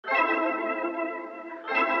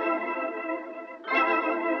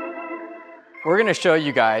We're going to show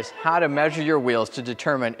you guys how to measure your wheels to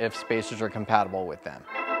determine if spacers are compatible with them.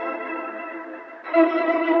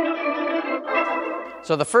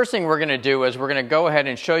 So the first thing we're going to do is we're going to go ahead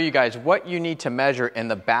and show you guys what you need to measure in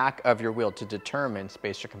the back of your wheel to determine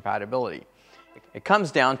spacer compatibility. It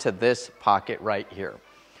comes down to this pocket right here.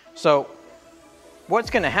 So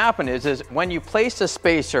what's going to happen is when you place a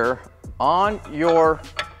spacer on your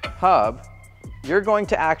hub, you're going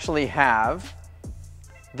to actually have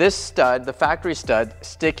this stud, the factory stud,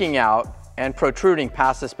 sticking out and protruding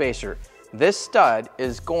past the spacer. This stud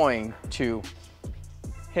is going to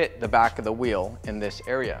hit the back of the wheel in this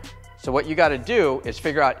area. So what you got to do is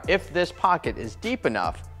figure out if this pocket is deep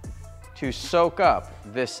enough to soak up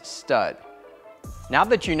this stud. Now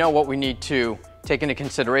that you know what we need to take into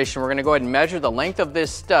consideration, we're going to go ahead and measure the length of this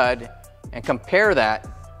stud and compare that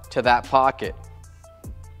to that pocket.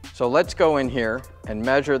 So let's go in here and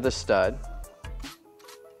measure the stud.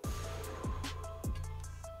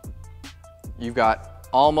 You've got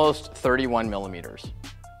almost 31 millimeters.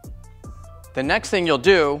 The next thing you'll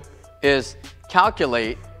do is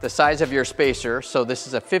calculate the size of your spacer. So this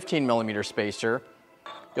is a 15 millimeter spacer.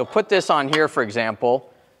 You'll put this on here, for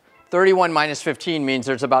example. 31 minus 15 means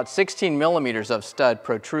there's about 16 millimeters of stud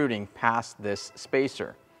protruding past this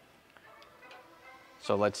spacer.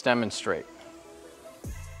 So let's demonstrate.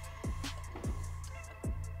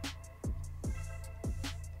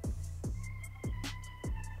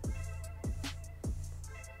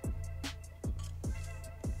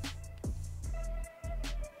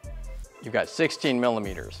 You've got 16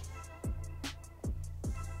 millimeters.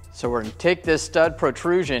 So we're going to take this stud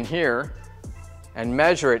protrusion here and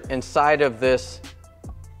measure it inside of this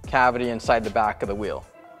cavity inside the back of the wheel.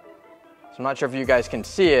 So I'm not sure if you guys can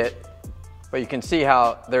see it, but you can see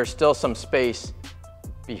how there's still some space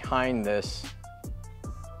behind this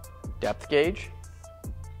depth gauge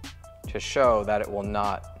to show that it will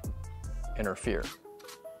not interfere.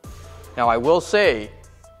 Now I will say,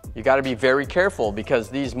 you got to be very careful because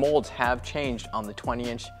these molds have changed on the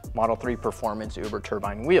 20-inch Model 3 Performance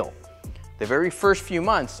Uberturbine wheel. The very first few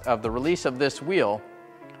months of the release of this wheel,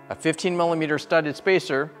 a 15 millimeter studded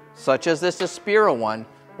spacer, such as this Aspira one,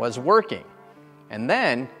 was working. And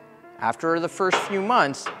then, after the first few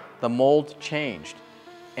months, the mold changed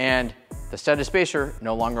and the studded spacer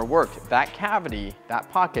no longer worked. That cavity,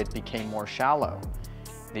 that pocket, became more shallow.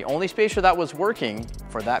 The only spacer that was working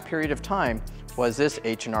for that period of time was this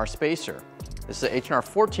H&R Spacer. This is an H&R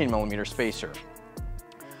 14 millimeter spacer.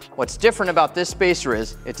 What's different about this spacer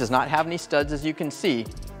is it does not have any studs, as you can see,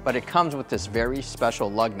 but it comes with this very special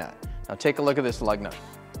lug nut. Now take a look at this lug nut.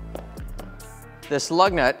 This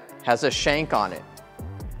lug nut has a shank on it.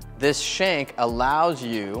 This shank allows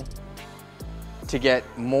you to get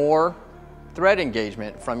more thread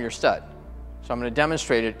engagement from your stud. So I'm going to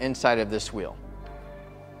demonstrate it inside of this wheel.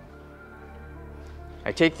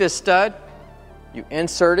 I take this stud, you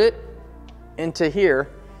insert it into here,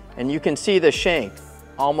 and you can see the shank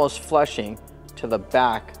almost flushing to the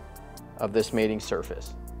back of this mating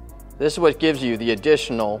surface. This is what gives you the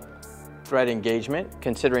additional thread engagement,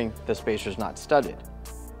 considering the spacer is not studded.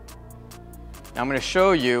 Now I'm going to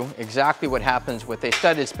show you exactly what happens with a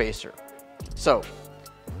studded spacer. So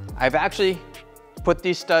I've actually put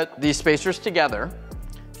these spacers together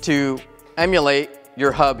to emulate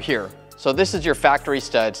your hub here. So this is your factory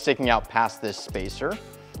stud sticking out past this spacer.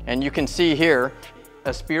 And you can see here,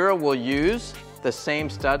 Aspira will use the same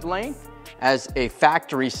stud length as a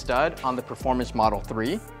factory stud on the Performance Model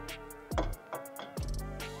 3.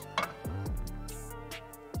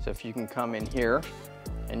 So if you can come in here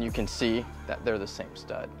and you can see that they're the same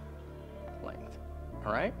stud length,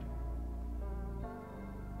 all right?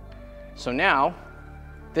 So now,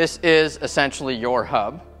 this is essentially your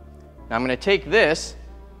hub. Now I'm going to take this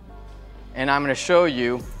and I'm going to show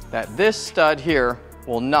you that this stud here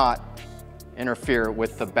will not interfere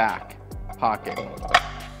with the back pocket.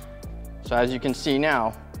 So as you can see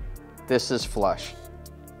now, this is flush.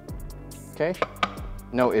 Okay?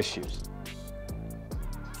 No issues.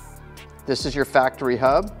 This is your factory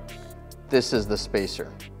hub. This is the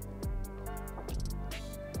spacer.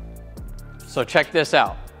 So check this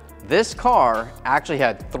out. This car actually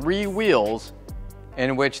had 3 wheels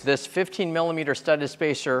in which this 15 millimeter studded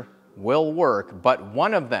spacer will work, but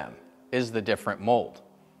one of them is the different mold.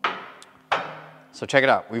 So check it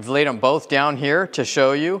out. We've laid them both down here to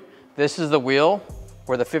show you. This is the wheel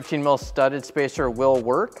where the 15 mil studded spacer will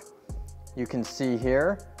work. You can see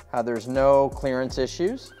here how there's no clearance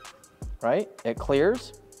issues, right? It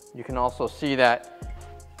clears. You can also see that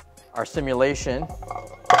our simulation,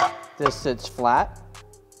 this sits flat,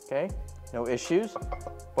 okay? No issues.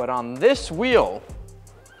 But on this wheel,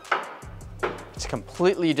 It's a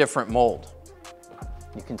completely different mold.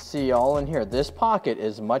 You can see all in here. This pocket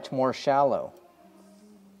is much more shallow.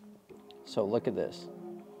 So look at this.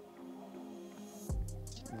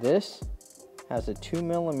 This has a 2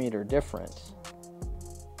 millimeter difference.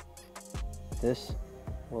 This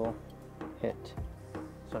will hit.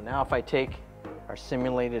 So now if I take our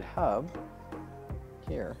simulated hub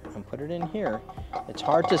here and put it in here, it's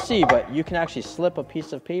hard to see, but you can actually slip a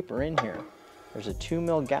piece of paper in here. There's a 2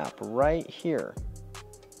 mil gap right here,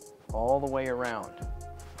 all the way around.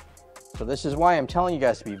 So this is why I'm telling you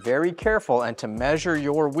guys to be very careful and to measure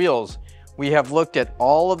your wheels. We have looked at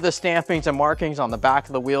all of the stampings and markings on the back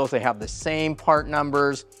of the wheels. They have the same part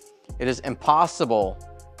numbers. It is impossible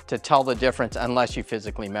to tell the difference unless you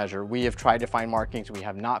physically measure. We have tried to find markings. We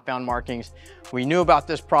have not found markings. We knew about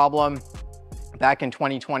this problem back in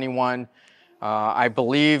 2021. I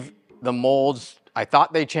believe the molds, I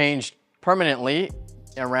thought they changed permanently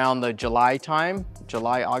around the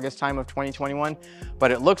August time of 2021,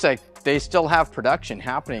 but it looks like they still have production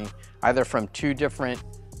happening either from two different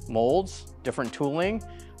molds, different tooling,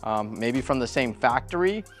 maybe from the same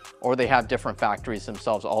factory, or they have different factories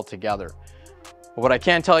themselves altogether. But what I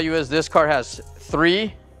can tell you is this car has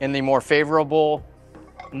 3 in the more favorable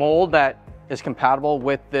mold that is compatible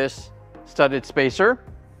with this studded spacer,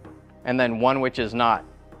 and then 1 which is not.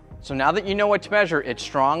 So now that you know what to measure, it's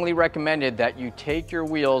strongly recommended that you take your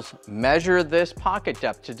wheels, measure this pocket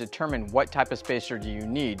depth to determine what type of spacer do you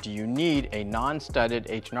need. Do you need a non-studded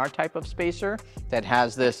H&R type of spacer that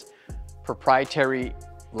has this proprietary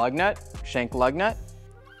lug nut, shank lug nut,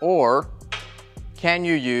 or can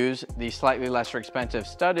you use the slightly lesser expensive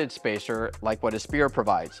studded spacer like what Aspira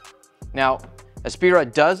provides? Now,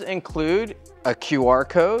 Aspira does include a QR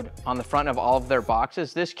code on the front of all of their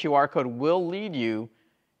boxes. This QR code will lead you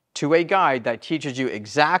to a guide that teaches you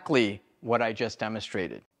exactly what I just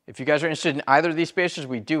demonstrated. If you guys are interested in either of these spacers,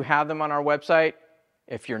 we do have them on our website.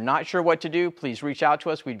 If you're not sure what to do, please reach out to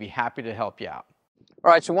us. We'd be happy to help you out.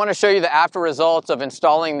 All right, so we want to show you the after results of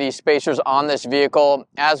installing these spacers on this vehicle.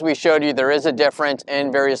 As we showed you, there is a difference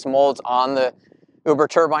in various molds on the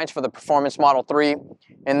Uberturbines for the Performance Model 3.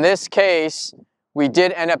 In this case, we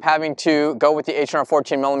did end up having to go with the H&R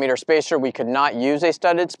 14 millimeter spacer. We could not use a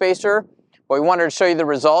studded spacer. But we wanted to show you the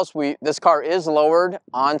results. This car is lowered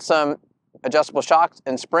on some adjustable shocks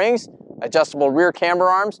and springs, adjustable rear camber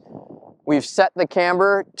arms. We've set the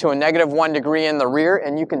camber to a -1 degree in the rear,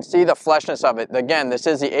 and you can see the fleshness of it. Again, this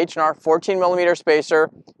is the H&R 14 millimeter spacer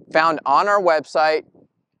found on our website.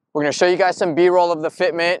 We're going to show you guys some B-roll of the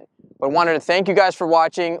fitment, but wanted to thank you guys for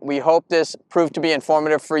watching. We hope this proved to be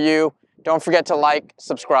informative for you. Don't forget to like,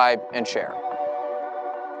 subscribe, and share.